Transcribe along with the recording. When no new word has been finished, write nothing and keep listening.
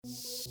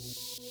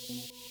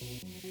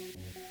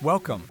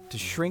Welcome to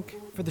Shrink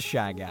for the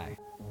Shy Guy.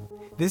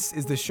 This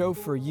is the show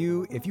for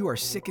you if you are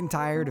sick and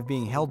tired of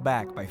being held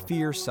back by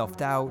fear,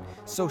 self-doubt,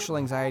 social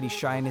anxiety,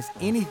 shyness,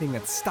 anything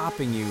that's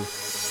stopping you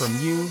from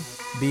you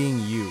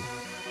being you.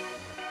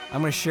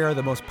 I'm going to share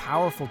the most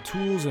powerful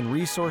tools and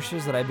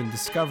resources that I've been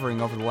discovering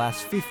over the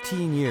last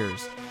 15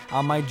 years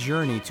on my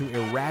journey to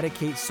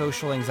eradicate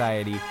social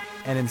anxiety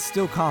and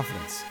instill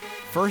confidence,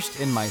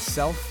 first in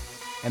myself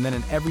and then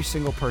in every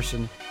single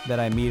person that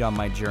I meet on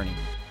my journey.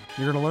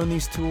 You're going to learn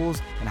these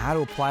tools and how to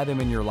apply them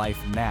in your life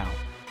now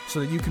so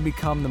that you can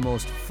become the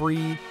most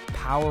free,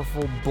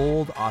 powerful,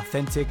 bold,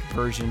 authentic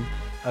version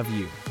of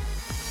you.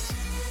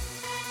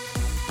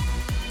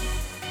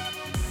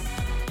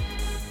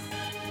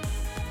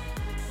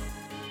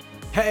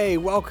 Hey,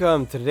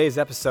 welcome to today's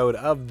episode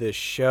of the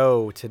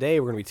show.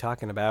 Today we're going to be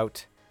talking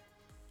about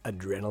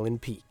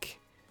adrenaline peak.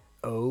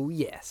 Oh,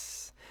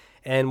 yes.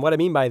 And what I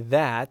mean by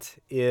that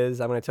is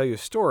I'm going to tell you a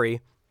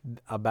story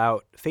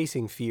about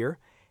facing fear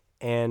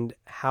and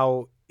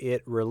how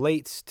it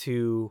relates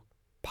to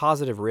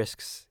positive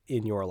risks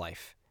in your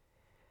life.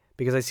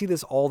 Because I see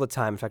this all the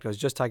time. In fact, I was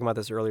just talking about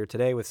this earlier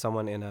today with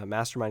someone in a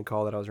mastermind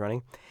call that I was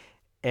running,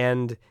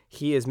 and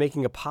he is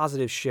making a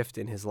positive shift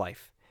in his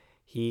life.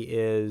 He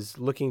is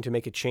looking to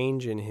make a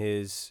change in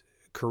his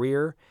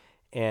career,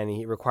 and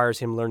it requires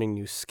him learning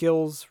new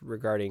skills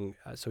regarding,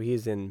 so he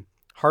is in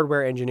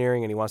hardware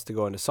engineering and he wants to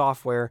go into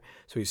software.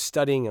 So he's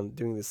studying and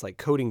doing this like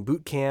coding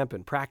boot camp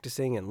and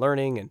practicing and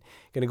learning and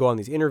going to go on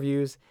these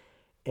interviews.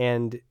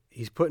 And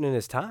he's putting in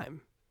his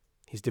time.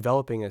 He's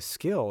developing a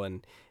skill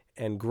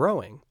and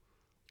growing.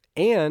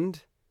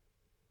 And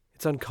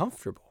it's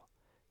uncomfortable.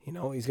 You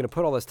know, he's going to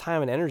put all this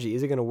time and energy.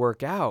 Is it going to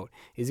work out?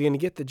 Is he going to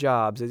get the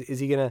jobs? Is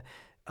he going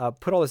to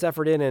put all this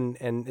effort in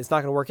and it's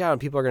not going to work out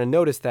and people are going to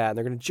notice that and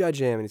they're going to judge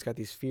him. And he's got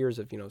these fears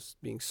of,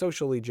 being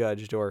socially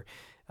judged or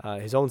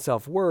his own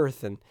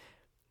self-worth and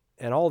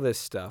all this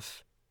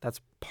stuff. That's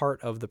part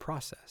of the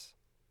process.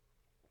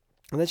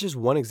 And that's just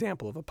one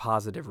example of a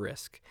positive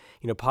risk.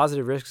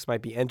 Positive risks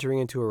might be entering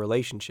into a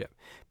relationship,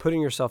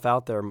 putting yourself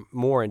out there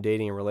more in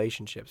dating and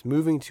relationships,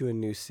 moving to a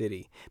new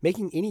city,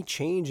 making any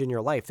change in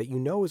your life that you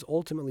know is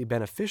ultimately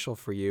beneficial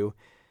for you,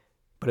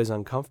 but is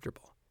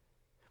uncomfortable.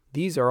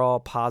 These are all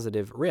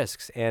positive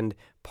risks, and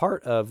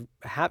part of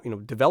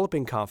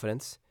developing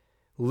confidence,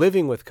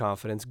 living with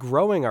confidence,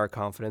 growing our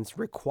confidence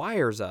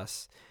requires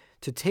us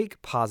to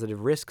take positive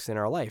risks in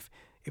our life.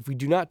 If we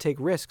do not take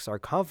risks, our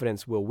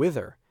confidence will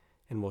wither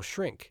and will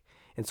shrink.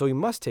 And so we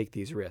must take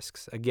these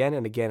risks again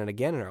and again and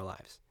again in our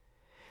lives.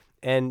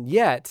 And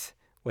yet,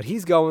 what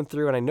he's going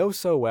through, and I know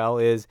so well,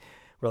 is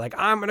we're like,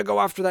 I'm going to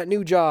go after that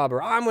new job,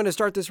 or I'm going to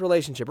start this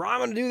relationship, or I'm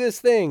going to do this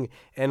thing.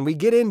 And we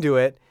get into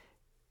it,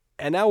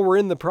 and now we're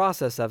in the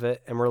process of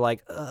it, and we're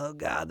like, oh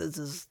God, this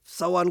is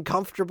so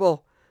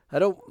uncomfortable. I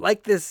don't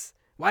like this.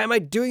 Why am I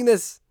doing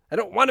this? I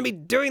don't want to be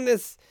doing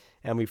this.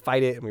 And we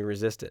fight it and we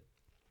resist it.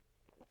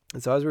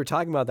 And so as we were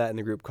talking about that in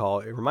the group call,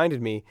 it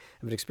reminded me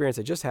of an experience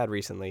I just had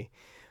recently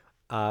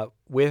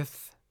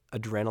with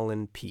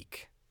adrenaline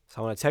peak.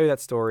 So I want to tell you that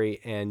story,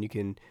 and you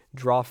can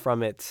draw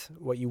from it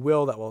what you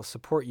will that will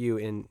support you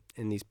in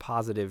these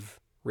positive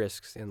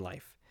risks in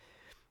life.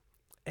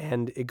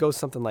 And it goes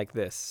something like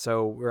this.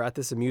 So we're at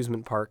this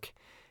amusement park,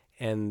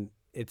 and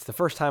it's the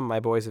first time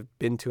my boys have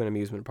been to an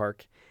amusement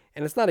park.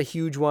 And it's not a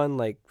huge one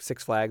like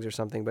Six Flags or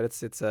something, but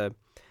it's a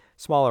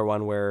smaller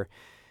one where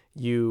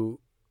you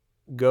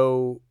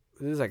go,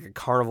 there's like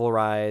carnival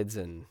rides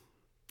and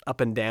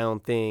up and down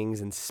things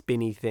and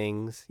spinny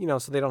things,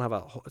 so they don't have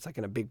it's like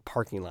in a big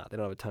parking lot. They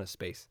don't have a ton of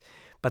space,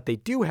 but they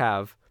do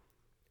have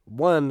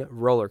one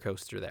roller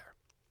coaster there.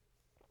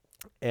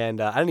 And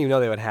I didn't even know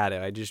they would have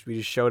it. We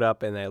just showed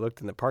up and I looked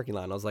in the parking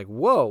lot and I was like,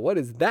 whoa, what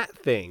is that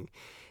thing?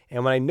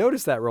 And when I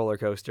noticed that roller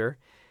coaster,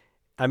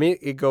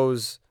 it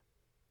goes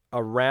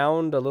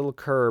around a little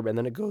curb and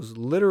then it goes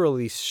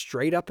literally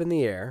straight up in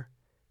the air,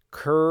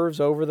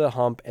 curves over the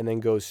hump, and then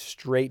goes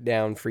straight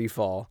down free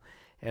fall.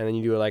 And then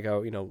you do like a,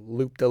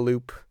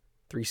 loop-de-loop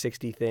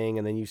 360 thing,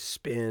 and then you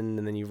spin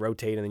and then you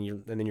rotate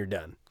and then you're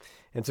done.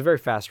 And it's a very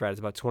fast ride. It's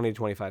about 20 to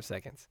 25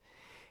 seconds.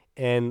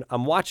 And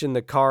I'm watching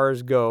the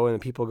cars go and the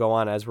people go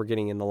on as we're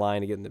getting in the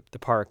line to get in the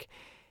park.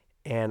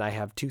 And I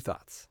have two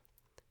thoughts.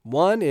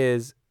 One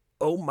is,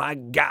 oh my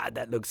God,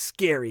 that looks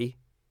scary.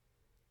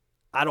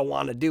 I don't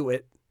want to do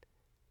it.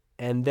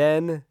 And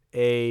then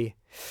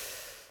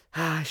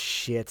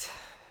shit,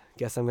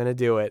 guess I'm going to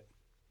do it.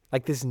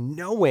 Like this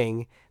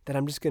knowing that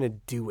I'm just going to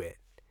do it.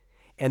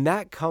 And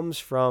that comes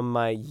from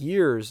my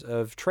years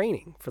of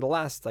training for the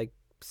last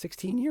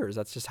 16 years.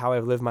 That's just how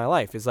I've lived my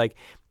life. It's like,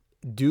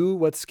 do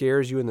what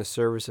scares you in the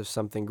service of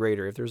something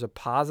greater. If there's a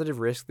positive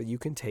risk that you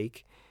can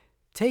take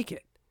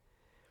it.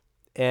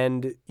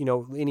 And,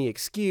 any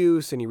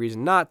excuse, any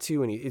reason not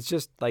to, it's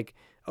just like,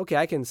 okay,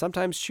 I can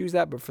sometimes choose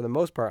that, but for the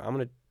most part, I'm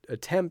going to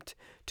attempt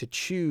to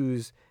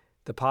choose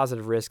the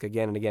positive risk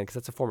again and again, because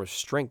that's a form of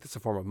strength. It's a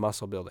form of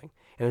muscle building.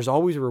 And there's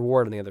always a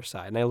reward on the other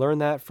side. And I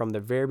learned that from the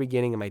very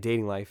beginning of my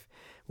dating life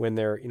when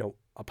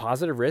a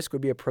positive risk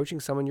would be approaching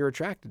someone you're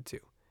attracted to.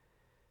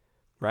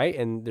 right?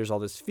 And there's all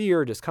this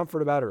fear,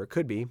 discomfort about it, or it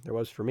could be, there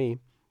was for me.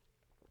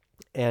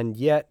 And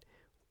yet,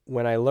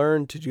 when I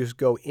learned to just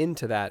go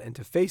into that and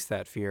to face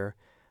that fear,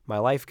 my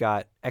life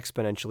got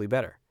exponentially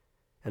better.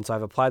 And so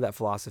I've applied that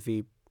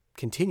philosophy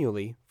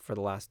continually for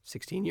the last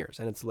 16 years.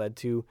 And it's led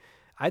to,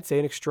 I'd say,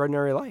 an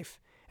extraordinary life.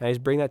 And I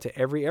just bring that to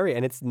every area.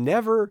 And it's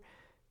never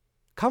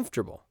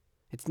comfortable.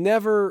 It's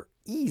never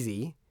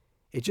easy.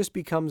 It just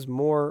becomes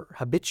more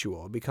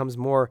habitual. It becomes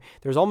more,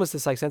 there's almost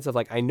this like sense of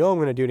like, I know I'm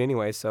going to do it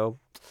anyway, so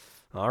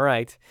all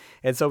right.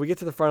 And so we get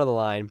to the front of the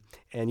line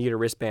and you get a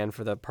wristband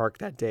for the park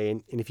that day.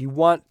 And if you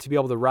want to be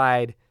able to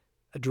ride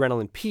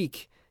Adrenaline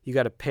Peak, you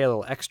got to pay a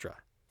little extra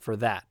for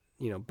that,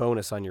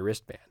 bonus on your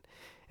wristband.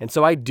 And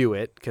so I do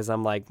it because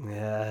I'm like,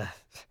 I'm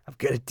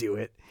going to do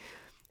it.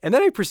 And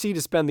then I proceed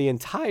to spend the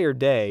entire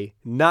day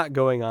not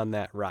going on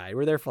that ride.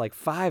 We're there for like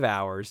 5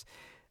 hours.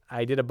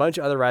 I did a bunch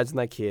of other rides with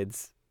my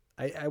kids.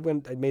 I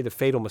made the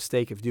fatal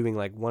mistake of doing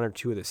like 1 or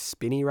 2 of the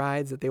spinny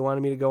rides that they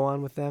wanted me to go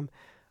on with them.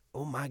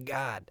 Oh my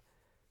God,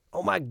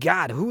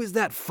 who is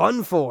that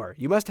fun for?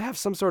 You must have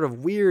some sort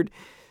of weird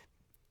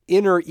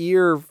inner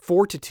ear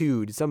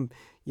fortitude, some,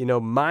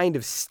 mind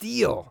of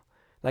steel.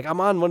 Like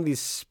I'm on one of these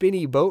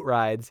spinny boat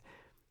rides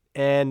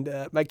and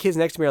my kids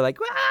next to me are like,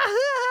 this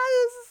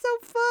is so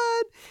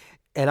fun.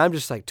 And I'm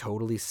just like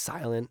totally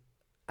silent.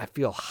 I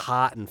feel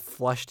hot and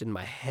flushed in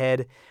my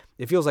head.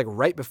 It feels like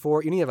right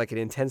before, you have like an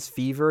intense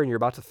fever and you're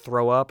about to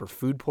throw up or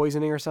food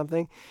poisoning or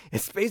something.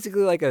 It's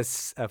basically like a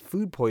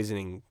food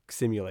poisoning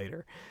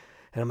simulator.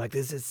 And I'm like,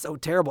 this is so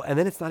terrible. And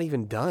then it's not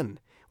even done.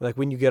 Like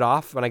when I get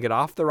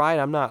off the ride,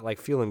 I'm not like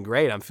feeling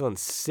great. I'm feeling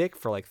sick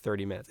for like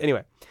 30 minutes.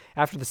 Anyway,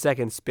 after the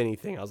second spinny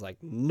thing, I was like,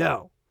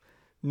 no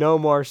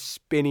more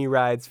spinny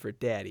rides for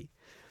daddy.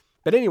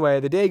 But anyway,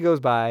 the day goes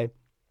by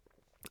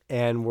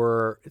and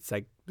it's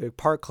like the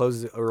park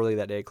closes early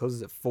that day. It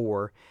closes at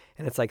 4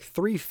 and it's like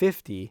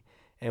 3:50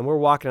 and we're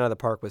walking out of the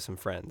park with some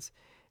friends.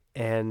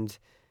 And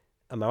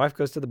my wife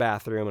goes to the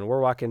bathroom and we're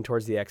walking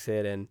towards the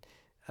exit and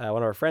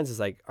one of our friends is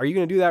like, are you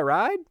going to do that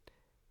ride?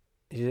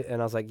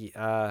 And I was like,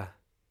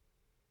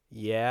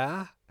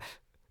 yeah.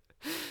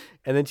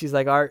 And then she's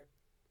like,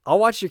 I'll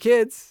watch your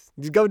kids.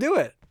 Just go do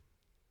it.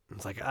 I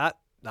was like,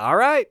 all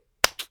right.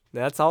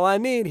 That's all I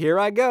need. Here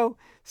I go.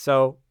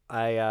 So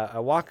I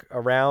walk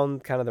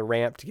around kind of the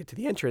ramp to get to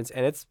the entrance,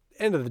 and it's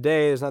end of the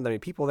day. There's not that many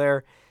people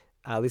there,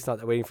 at least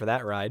not waiting for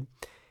that ride.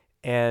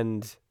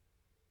 And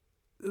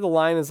the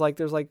line is like,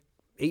 there's like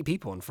 8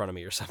 people in front of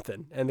me or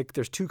something. And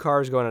there's 2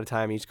 cars going at a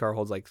time. Each car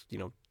holds like,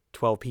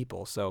 12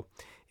 people. So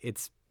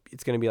it's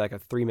going to be like a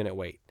 3-minute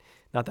wait.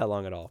 Not that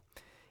long at all.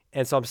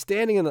 And so I'm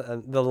standing in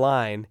the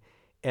line.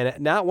 And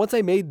now once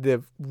I made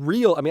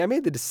I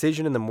made the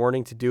decision in the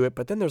morning to do it,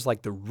 but then there's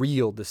like the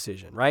real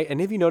decision, right? And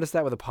have you noticed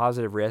that with a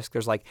positive risk?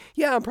 There's like,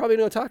 yeah, I'm probably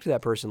going to talk to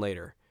that person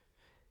later.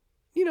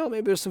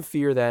 Maybe there's some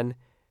fear then,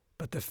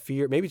 but the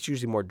fear, maybe it's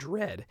usually more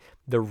dread.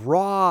 The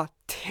raw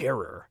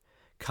terror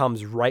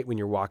comes right when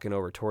you're walking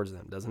over towards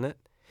them, doesn't it?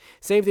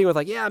 Same thing with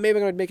like, yeah, maybe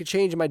I'm going to make a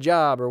change in my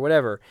job or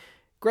whatever.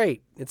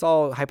 Great. It's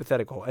all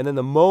hypothetical. And then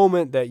the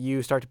moment that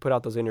you start to put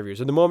out those interviews,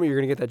 or the moment you're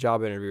going to get that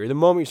job interview, or the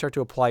moment you start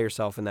to apply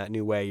yourself in that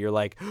new way, you're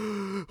like,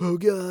 oh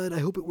God, I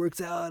hope it works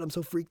out. I'm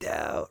so freaked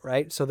out,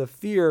 right? So the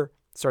fear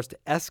starts to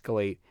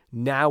escalate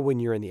now when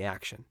you're in the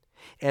action.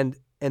 And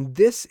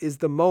this is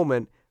the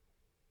moment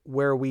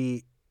where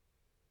we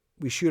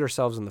shoot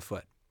ourselves in the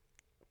foot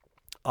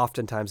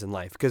oftentimes in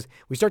life, because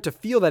we start to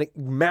feel that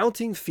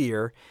mounting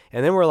fear,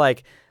 and then we're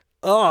like,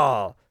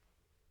 oh,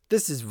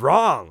 this is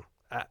wrong.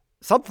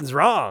 Something's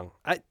wrong.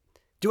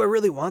 Do I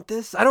really want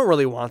this? I don't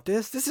really want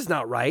this. This is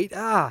not right.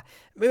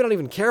 Maybe I don't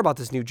even care about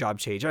this new job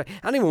change. I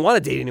don't even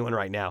want to date anyone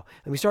right now.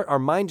 And our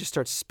mind just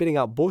starts spitting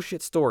out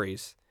bullshit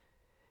stories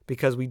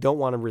because we don't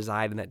want to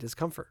reside in that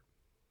discomfort.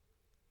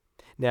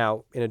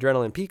 Now, in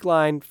Adrenaline Peak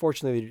line,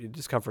 fortunately, the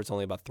discomfort's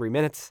only about 3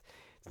 minutes.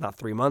 It's not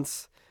 3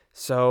 months.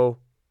 So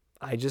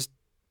I just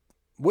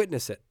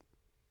witness it.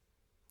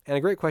 And a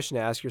great question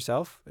to ask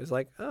yourself is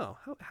like,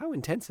 how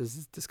intense is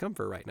this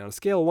discomfort right now? On a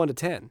scale of 1 to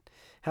 10,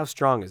 how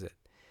strong is it?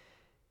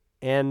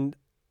 And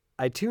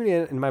I tune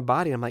in my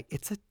body and I'm like,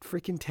 it's a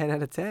freaking 10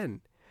 out of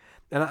 10.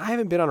 And I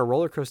haven't been on a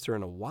roller coaster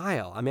in a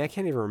while. I mean, I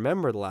can't even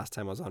remember the last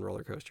time I was on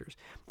roller coasters.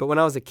 But when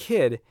I was a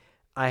kid,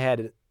 I had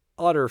an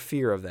utter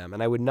fear of them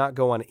and I would not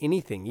go on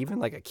anything, even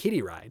like a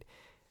kiddie ride.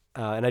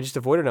 And I just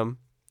avoided them.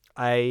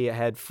 I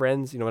had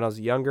friends, when I was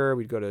younger,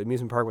 we'd go to an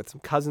amusement park with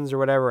some cousins or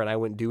whatever, and I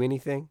wouldn't do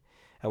anything.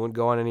 I wouldn't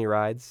go on any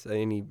rides,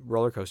 any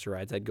roller coaster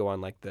rides. I'd go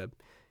on like the,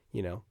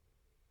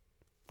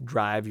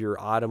 drive your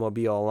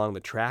automobile along the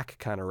track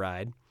kind of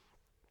ride.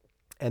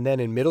 And then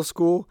in middle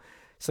school,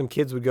 some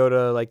kids would go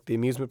to like the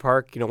amusement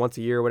park, once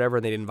a year or whatever,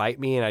 and they'd invite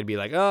me and I'd be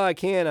like, oh, I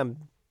can't,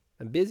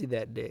 I'm busy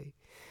that day.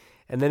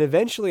 And then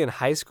eventually in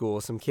high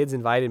school, some kids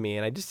invited me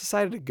and I just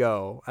decided to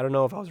go. I don't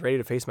know if I was ready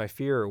to face my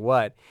fear or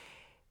what.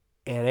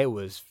 And it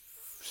was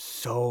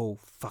so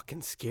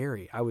fucking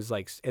scary. I was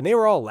like, and they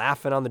were all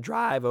laughing on the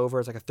drive over.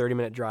 It's like a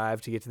 30-minute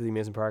drive to get to the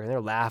amusement park. And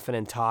they're laughing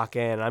and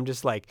talking. And I'm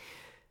just like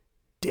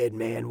dead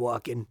man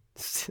walking,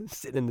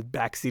 sitting in the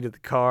back seat of the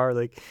car,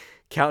 like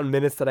counting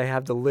minutes that I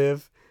have to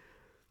live.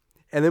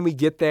 And then we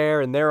get there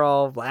and they're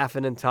all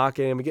laughing and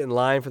talking and we get in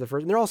line for the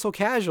first, and they're all so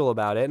casual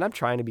about it. And I'm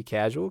trying to be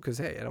casual because,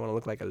 hey, I don't want to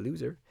look like a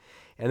loser.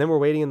 And then we're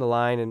waiting in the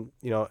line, and,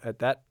 at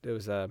that, it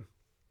was,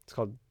 it's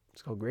called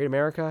Great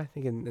America, I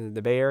think in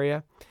the Bay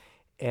Area.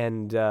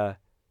 And the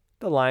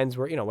lines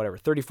were,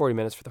 30, 40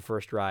 minutes for the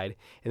first ride.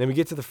 And then we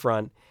get to the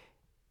front,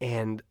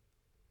 and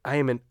I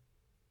am in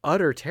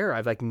utter terror.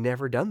 I've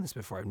never done this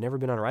before. I've never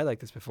been on a ride like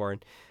this before.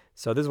 And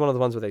so this is one of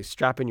the ones where they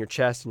strap in your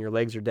chest and your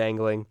legs are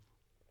dangling.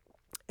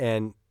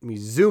 And we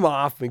zoom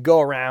off, we go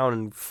around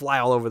and fly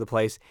all over the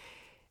place.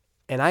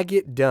 And I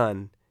get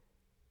done,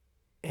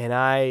 and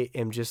I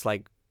am just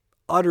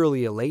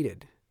utterly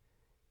elated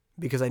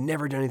because I'd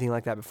never done anything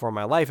like that before in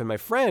my life. And my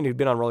friend who'd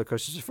been on roller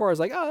coasters before was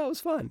like, oh, that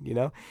was fun,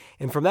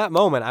 And from that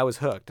moment, I was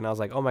hooked. And I was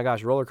like, oh my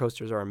gosh, roller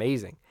coasters are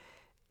amazing.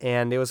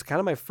 And it was kind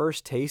of my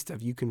first taste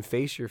of you can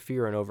face your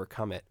fear and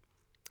overcome it.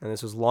 And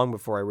this was long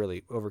before I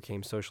really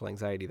overcame social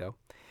anxiety, though.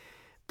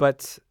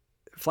 But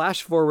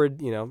flash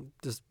forward,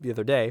 just the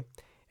other day,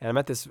 and I'm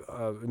at this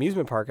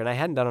amusement park, and I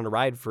hadn't done on a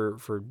ride for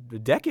a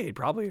decade,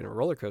 probably, in a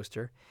roller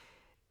coaster.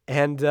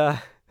 And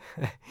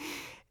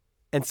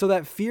and so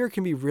that fear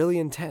can be really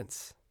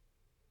intense.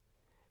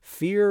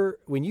 Fear,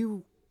 when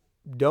you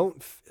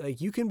don't,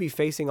 you can be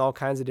facing all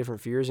kinds of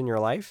different fears in your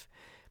life,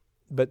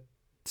 but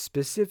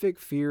specific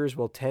fears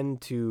will tend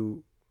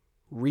to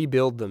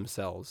rebuild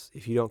themselves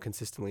if you don't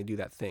consistently do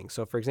that thing.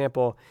 So, for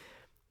example,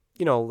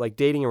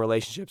 dating and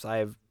relationships, I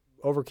have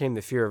overcame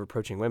the fear of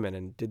approaching women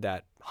and did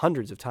that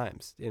hundreds of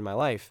times in my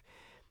life.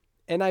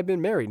 And I've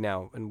been married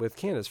now and with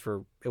Candace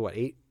for,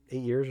 8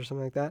 years or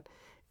something like that.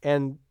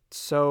 And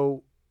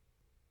so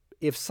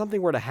if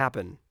something were to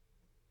happen,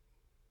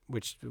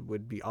 which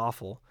would be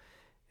awful,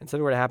 and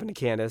something were to happen to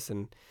Candace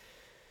and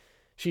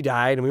she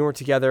died and we weren't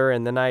together,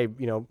 and then I,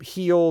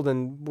 healed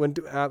and went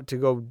out to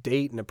go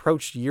date and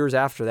approached years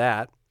after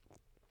that.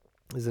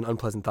 This is an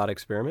unpleasant thought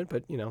experiment,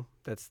 but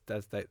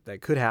that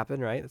could happen,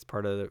 right? That's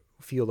part of the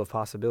field of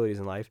possibilities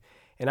in life.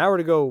 And I were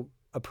to go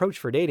approach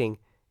for dating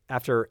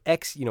after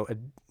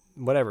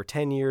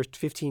 10 years,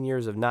 15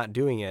 years of not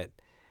doing it,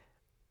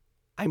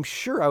 I'm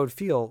sure I would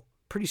feel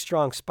pretty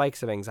strong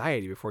spikes of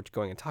anxiety before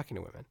going and talking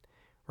to women,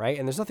 right?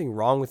 And there's nothing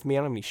wrong with me. I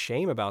don't have any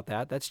shame about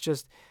that. That's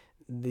just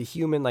the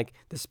human,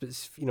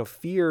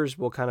 fears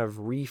will kind of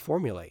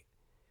reformulate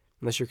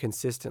unless you're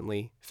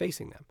consistently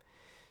facing them.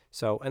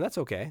 So, and that's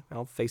okay.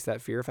 I'll face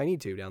that fear if I need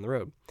to down the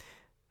road.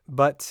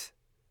 But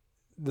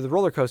the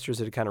roller coasters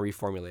had kind of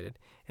reformulated.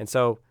 And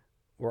so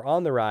we're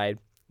on the ride.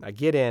 I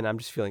get in. I'm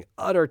just feeling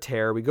utter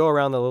terror. We go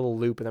around the little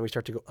loop, and then we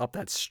start to go up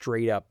that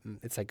straight up.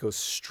 It's goes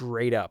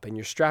straight up. And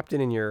you're strapped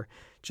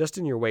just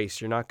in your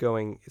waist. You're not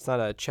going, it's not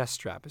a chest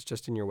strap. It's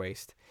just in your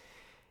waist.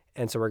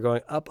 And so we're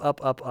going up,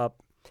 up, up,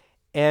 up.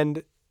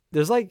 And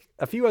there's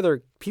a few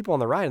other people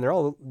on the ride, and they're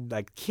all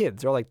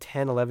kids. They're all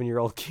 10,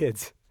 11-year-old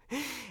kids.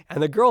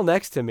 And the girl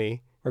next to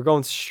me, we're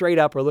going straight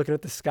up, we're looking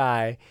at the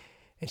sky,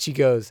 and she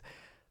goes,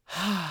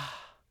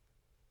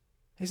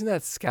 isn't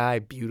that sky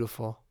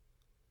beautiful?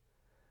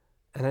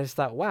 And I just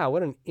thought, wow,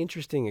 what an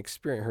interesting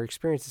experience. Her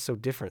experience is so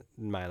different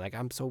than mine.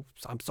 I'm so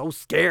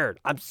scared.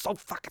 I'm so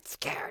fucking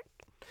scared.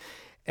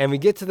 And we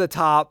get to the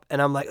top,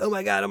 and I'm like, oh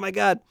my God, oh my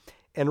God.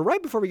 And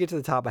right before we get to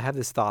the top, I have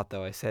this thought,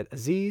 though. I said,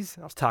 Aziz,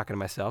 I was talking to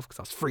myself because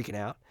I was freaking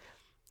out.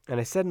 And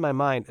I said in my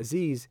mind,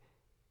 Aziz,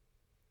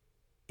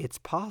 it's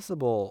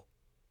possible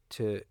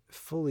to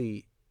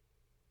fully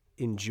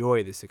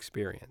enjoy this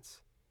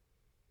experience.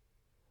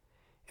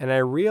 And I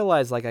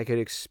realized I could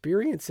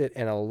experience it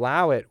and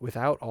allow it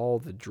without all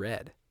the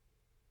dread.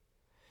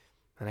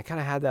 And I kind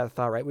of had that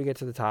thought right when we get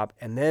to the top,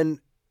 and then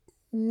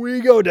we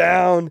go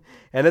down,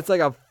 and it's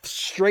a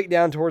straight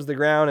down towards the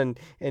ground,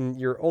 and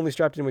you're only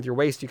strapped in with your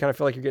waist. You kind of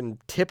feel like you're getting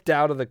tipped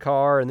out of the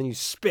car, and then you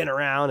spin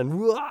around, and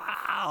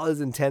wow, it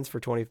was intense for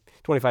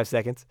 25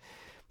 seconds.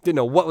 Didn't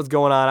know what was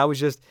going on. I was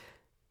just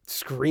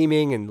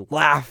screaming and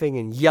laughing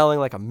and yelling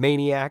like a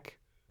maniac.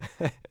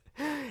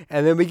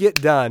 And then we get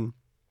done,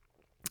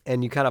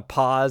 and you kind of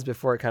pause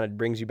before it kind of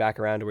brings you back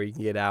around to where you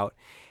can get out.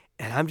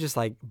 And I'm just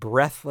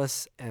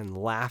breathless and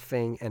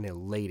laughing and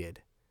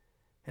elated.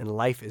 And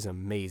life is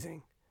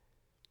amazing.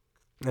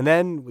 And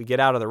then we get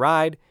out of the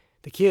ride.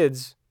 The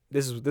kids,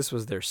 this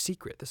was their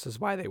secret. This is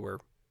why they were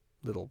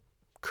little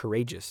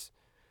courageous,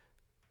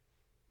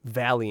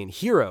 valiant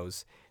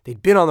heroes.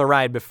 They'd been on the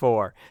ride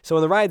before. So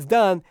when the ride's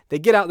done, they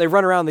get out, they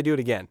run around, they do it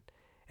again.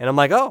 And I'm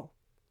like, oh.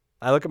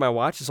 I look at my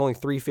watch. It's only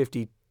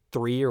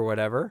 3:53 or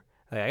whatever.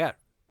 I got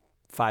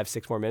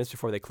 5-6 more minutes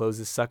before they close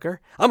this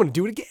sucker. I'm going to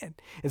do it again.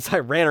 And so I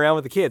ran around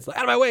with the kids, out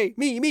of my way,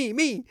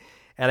 me.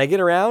 And I get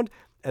around,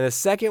 and the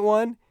second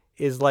one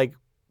is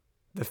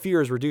the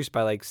fear is reduced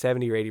by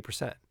 70 or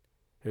 80%.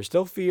 There's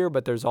still fear,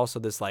 but there's also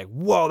this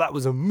whoa, that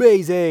was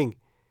amazing.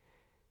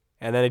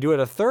 And then I do it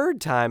a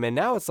third time, and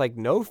now it's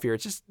no fear.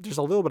 It's just, there's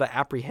a little bit of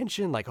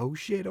apprehension, oh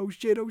shit, oh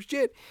shit, oh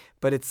shit.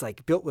 But it's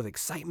built with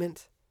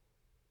excitement.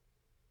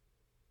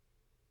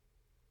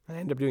 I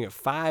ended up doing it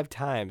 5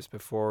 times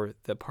before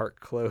the park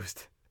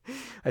closed.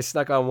 I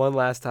snuck on one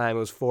last time. It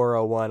was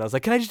 4:01. I was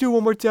like, can I just do it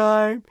one more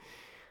time?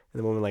 And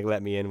the woman like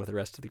let me in with the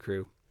rest of the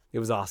crew. It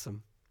was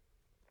awesome.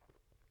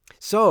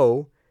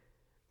 So,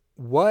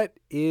 what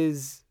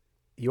is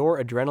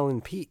your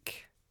adrenaline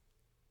peak?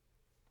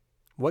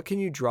 What can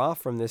you draw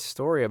from this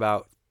story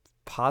about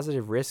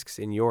positive risks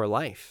in your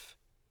life?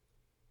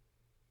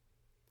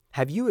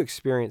 Have you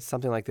experienced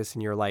something like this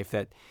in your life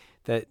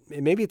that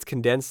maybe it's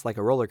condensed like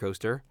a roller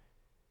coaster,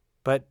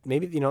 but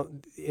maybe,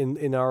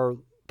 in our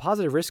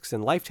positive risks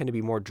in life tend to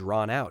be more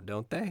drawn out,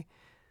 don't they?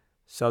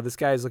 So this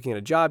guy is looking at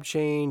a job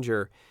change,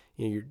 or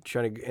you're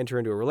trying to enter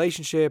into a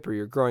relationship, or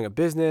you're growing a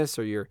business,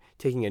 or you're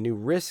taking a new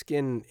risk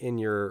in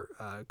your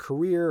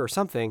career or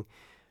something,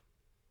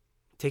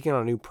 taking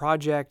on a new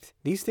project.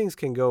 These things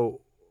can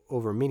go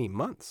over many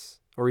months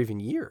or even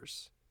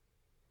years,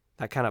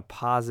 that kind of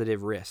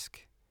positive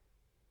risk.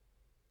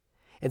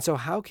 And so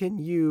how can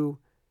you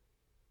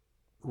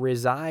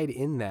reside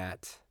in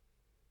that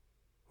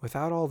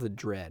without all the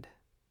dread?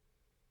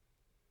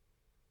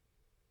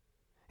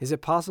 Is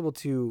it possible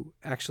to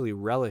actually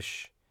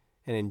relish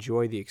and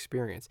enjoy the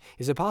experience?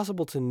 Is it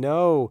possible to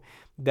know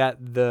that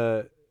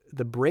the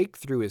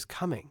breakthrough is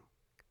coming?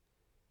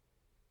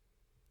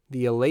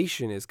 The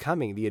elation is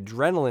coming, the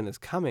adrenaline is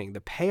coming,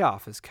 the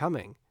payoff is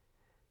coming,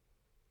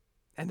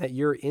 and that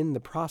you're in the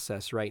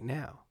process right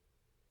now.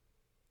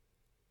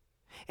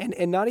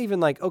 And not even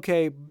like,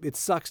 okay, it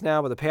sucks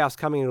now, but the payoff's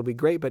coming, it'll be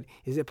great, but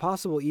is it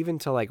possible even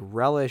to like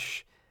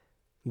relish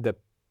the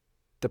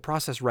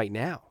process right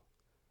now?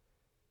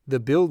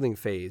 The building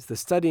phase, the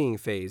studying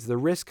phase, the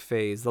risk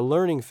phase, the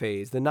learning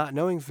phase, the not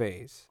knowing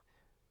phase.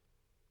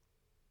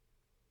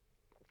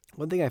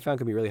 One thing I found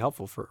can be really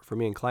helpful for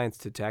me and clients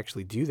to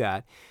actually do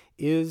that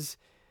is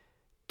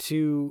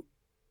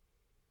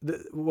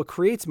what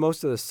creates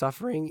most of the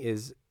suffering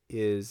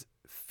is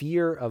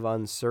fear of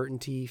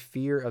uncertainty,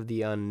 fear of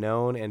the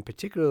unknown, and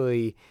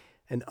particularly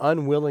an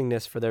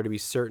unwillingness for there to be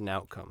certain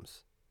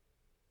outcomes.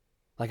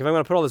 Like if I'm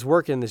going to put all this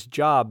work in this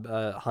job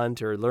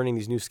hunt or learning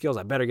these new skills,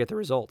 I better get the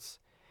results.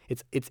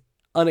 It's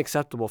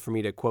unacceptable for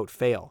me to, quote,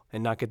 fail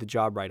and not get the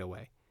job right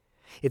away.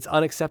 It's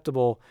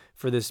unacceptable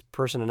for this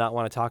person to not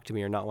want to talk to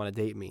me or not want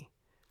to date me.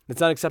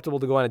 It's unacceptable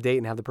to go on a date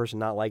and have the person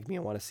not like me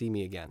and want to see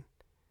me again.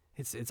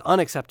 It's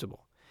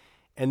unacceptable.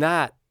 And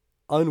that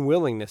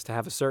unwillingness to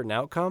have a certain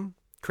outcome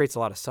creates a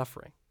lot of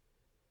suffering.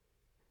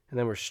 And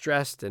then we're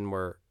stressed and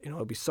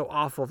it'd be so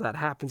awful if that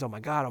happens. Oh my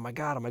God, oh my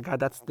God, oh my God.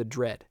 That's the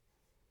dread.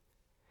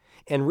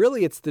 And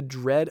really it's the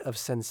dread of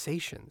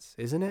sensations,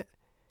 isn't it?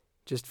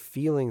 Just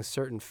feeling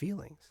certain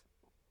feelings.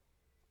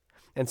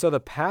 And so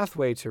the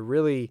pathway to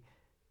really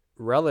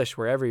relish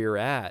wherever you're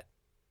at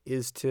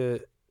is to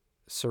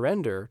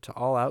surrender to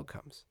all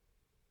outcomes.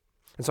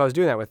 And so I was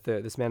doing that with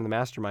this man in the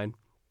mastermind.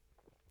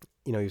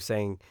 He was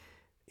saying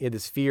he had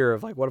this fear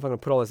of like, what if I'm going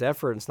to put all this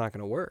effort and it's not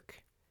going to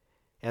work?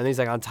 And then he's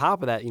like, on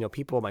top of that,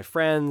 people, my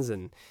friends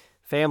and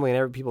family and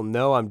every people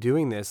know I'm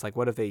doing this. Like,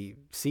 what if they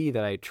see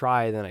that I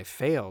tried and then I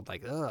failed?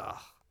 Like, ugh.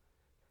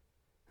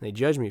 And they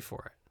judge me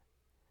for it.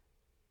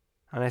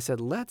 And I said,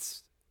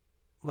 let's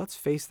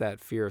face that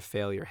fear of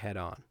failure head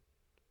on.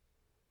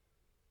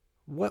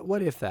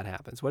 What if that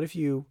happens? What if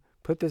you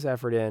put this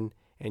effort in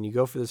and you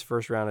go for this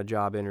first round of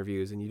job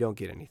interviews and you don't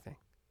get anything?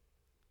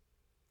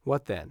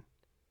 What then?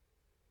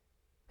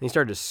 And he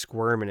started to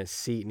squirm in his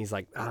seat and he's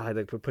like, I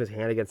like put his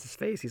hand against his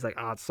face. He's like,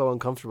 it's so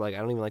uncomfortable. Like, I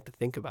don't even like to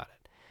think about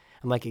it.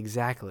 I'm like,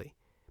 exactly.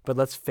 But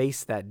let's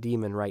face that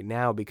demon right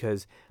now,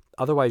 because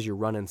otherwise you're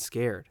running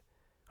scared.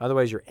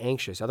 Otherwise you're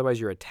anxious. Otherwise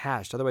you're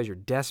attached. Otherwise you're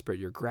desperate.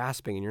 You're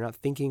grasping and you're not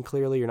thinking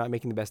clearly. You're not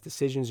making the best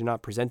decisions. You're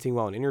not presenting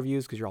well in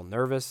interviews because you're all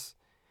nervous.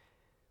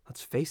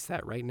 Let's face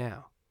that right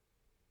now.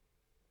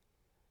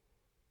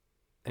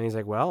 And he's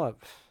like, well, if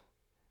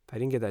I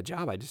didn't get that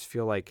job, I just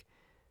feel like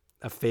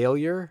a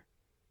failure.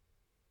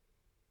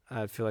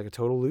 I'd feel like a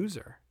total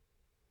loser.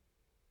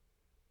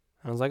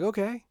 And I was like,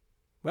 okay,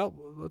 well,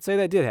 let's say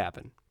that did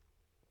happen.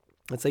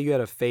 Let's say you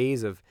had a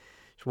phase of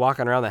just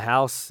walking around the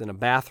house in a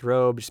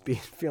bathrobe, just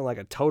feeling like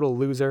a total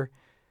loser.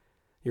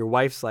 Your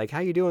wife's like, how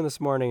you doing this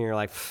morning? And you're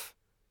like,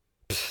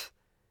 pff.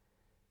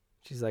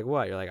 She's like,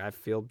 what? You're like, I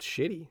feel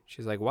shitty.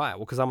 She's like, why?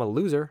 Well, because I'm a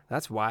loser.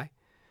 That's why.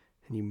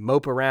 And you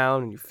mope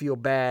around and you feel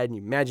bad and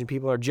you imagine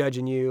people are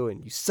judging you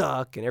and you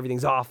suck and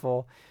everything's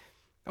awful.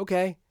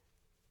 Okay.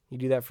 You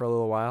do that for a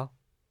little while.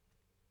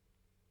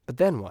 But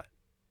then what?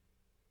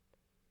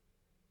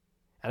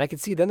 And I could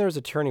see then there was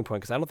a turning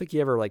point, because I don't think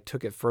he ever like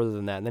took it further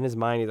than that. And then his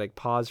mind, he like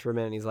paused for a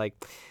minute and he's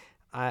like,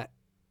 I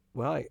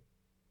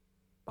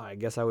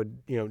guess I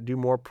would, do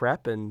more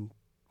prep and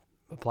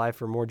apply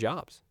for more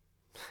jobs.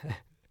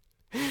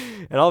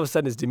 And all of a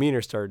sudden his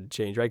demeanor started to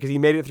change, right? Because he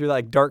made it through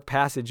like dark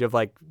passage of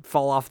like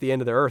fall off the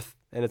end of the earth.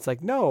 And it's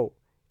like, no,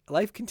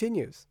 life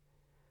continues.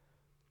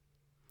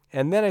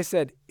 And then I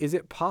said, is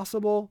it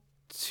possible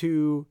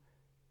to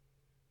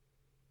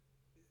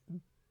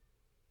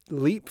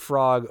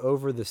leapfrog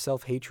over the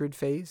self-hatred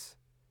phase?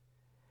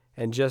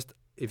 And just,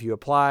 if you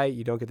apply,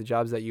 you don't get the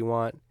jobs that you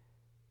want,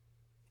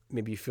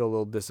 maybe you feel a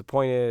little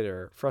disappointed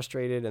or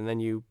frustrated, and then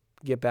you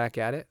get back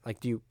at it. Like,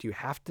 do you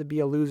have to be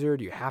a loser?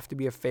 Do you have to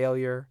be a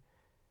failure?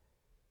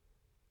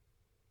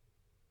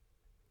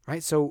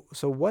 right? So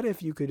what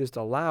if you could just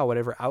allow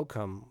whatever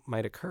outcome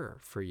might occur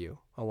for you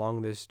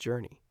along this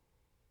journey?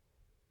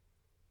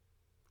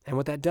 And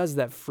what that does is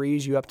that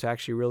frees you up to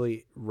actually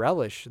really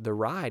relish the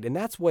ride. And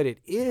that's what it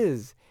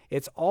is.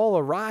 It's all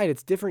a ride.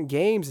 It's different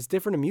games. It's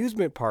different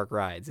amusement park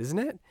rides, isn't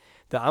it?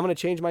 That I'm going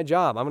to change my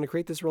job. I'm going to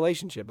create this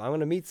relationship. I'm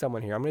going to meet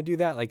someone here. I'm going to do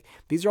that. Like,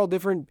 these are all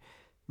different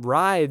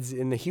rides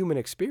in the human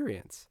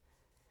experience.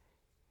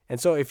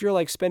 And so if you're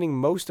like spending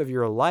most of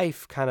your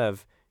life kind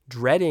of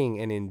dreading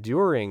and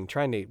enduring,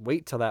 trying to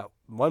wait till that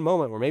one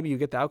moment where maybe you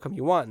get the outcome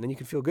you want and then you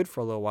can feel good for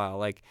a little while,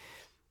 like,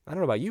 I don't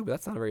know about you, but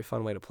that's not a very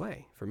fun way to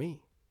play for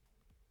me.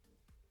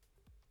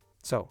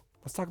 So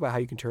let's talk about how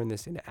you can turn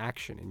this into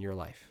action in your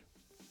life.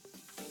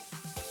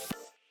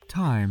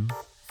 Time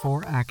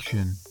for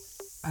action.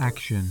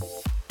 Action.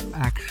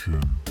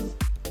 Action.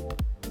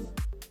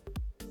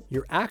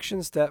 Your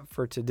action step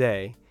for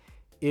today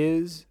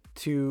is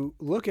to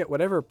look at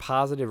whatever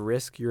positive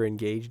risk you're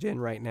engaged in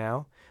right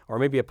now, or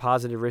maybe a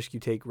positive risk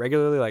you take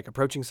regularly, like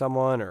approaching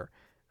someone or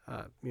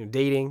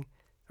dating,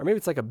 or maybe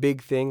it's like a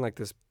big thing like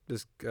this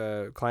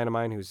client of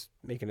mine who's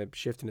making a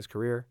shift in his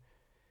career.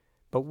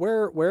 But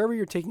wherever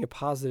you're taking a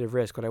positive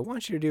risk, what I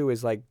want you to do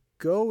is like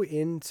go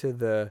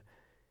into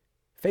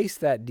face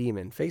that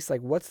demon, face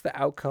like what's the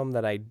outcome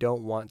that I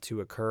don't want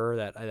to occur,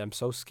 that I'm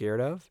so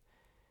scared of,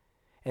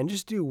 and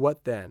just do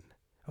what then.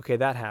 Okay,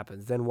 that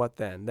happens. Then what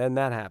then? Then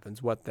that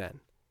happens. What then?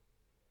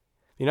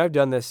 I've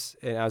done this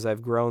as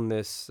I've grown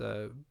this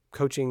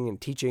coaching and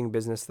teaching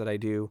business that I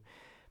do,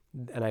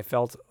 and I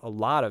felt a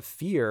lot of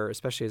fear,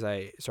 especially as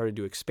I started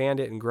to expand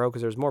it and grow,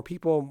 because there's more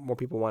people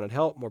wanted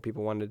help, more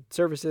people wanted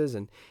services,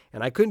 and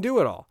I couldn't do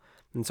it all.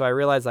 And so I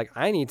realized like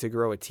I need to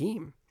grow a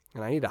team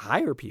and I need to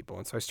hire people.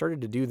 And so I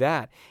started to do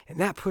that, and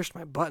that pushed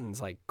my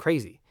buttons like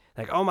crazy.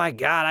 Like, oh my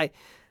God,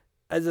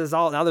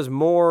 now there's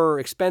more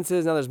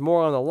expenses, now there's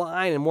more on the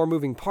line and more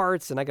moving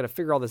parts, and I got to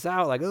figure all this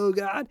out. Like, oh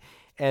God.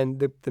 And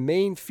the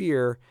main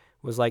fear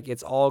was like,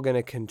 it's all going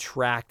to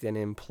contract and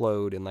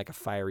implode in like a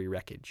fiery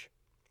wreckage.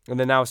 And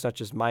then now it's not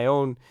just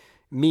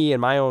me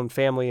and my own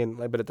family,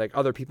 but it's like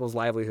other people's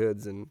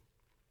livelihoods, and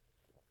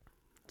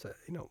it's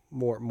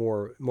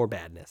more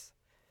badness.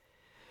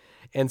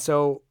 And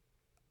so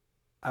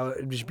I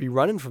would just be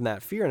running from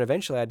that fear, and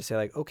eventually I had to say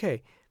like,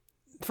 okay,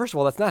 first of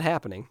all, that's not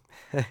happening.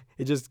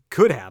 It just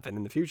could happen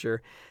in the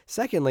future.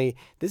 Secondly,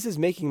 this is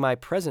making my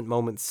present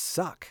moment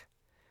suck.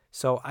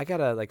 So I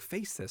gotta like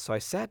face this. So I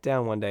sat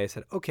down one day. I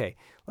said, okay,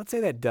 let's say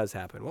that does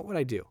happen. What would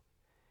I do?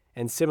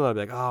 And similarly,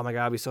 like, oh my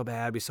God, it'd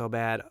be so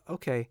bad.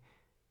 Okay,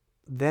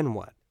 then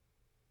what?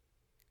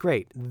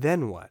 Great,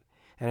 then what?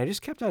 And I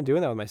just kept on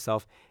doing that with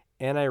myself.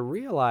 And I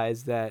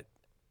realized that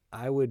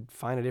I would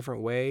find a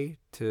different way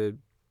to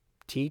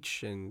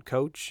teach and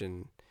coach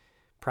and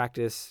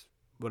practice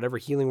whatever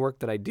healing work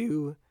that I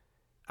do.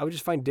 I would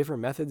just find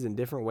different methods in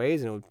different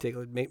ways, and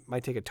it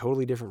might take a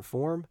totally different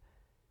form.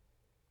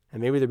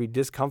 And maybe there'd be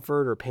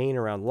discomfort or pain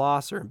around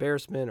loss or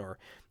embarrassment or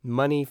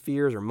money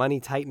fears or money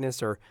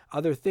tightness or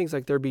other things.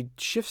 Like there'd be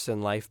shifts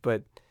in life,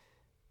 but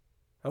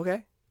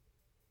okay,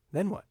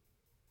 then what?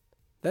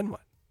 Then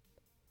what?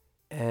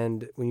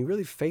 And when you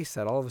really face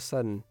that, all of a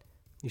sudden,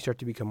 you start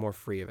to become more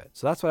free of it.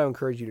 So that's what I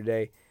encourage you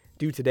to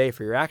do today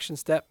for your action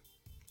step.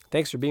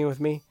 Thanks for being with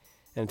me.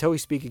 And until we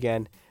speak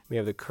again, may you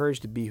have the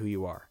courage to be who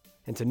you are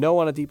and to know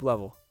on a deep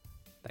level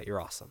that you're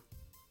awesome.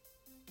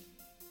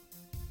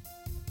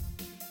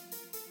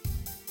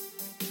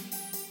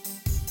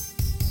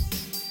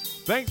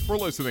 Thanks for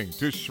listening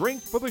to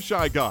Shrink for the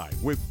Shy Guy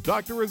with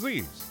Dr.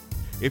 Aziz.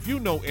 If you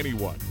know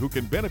anyone who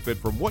can benefit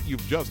from what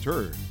you've just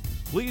heard,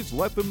 please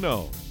let them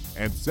know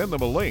and send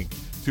them a link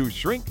to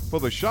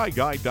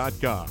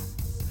shrinkfortheshyguy.com.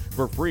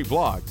 For free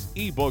blogs,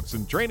 ebooks,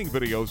 and training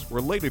videos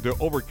related to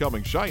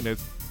overcoming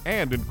shyness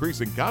and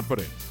increasing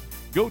confidence,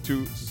 go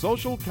to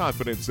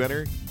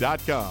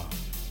socialconfidencecenter.com.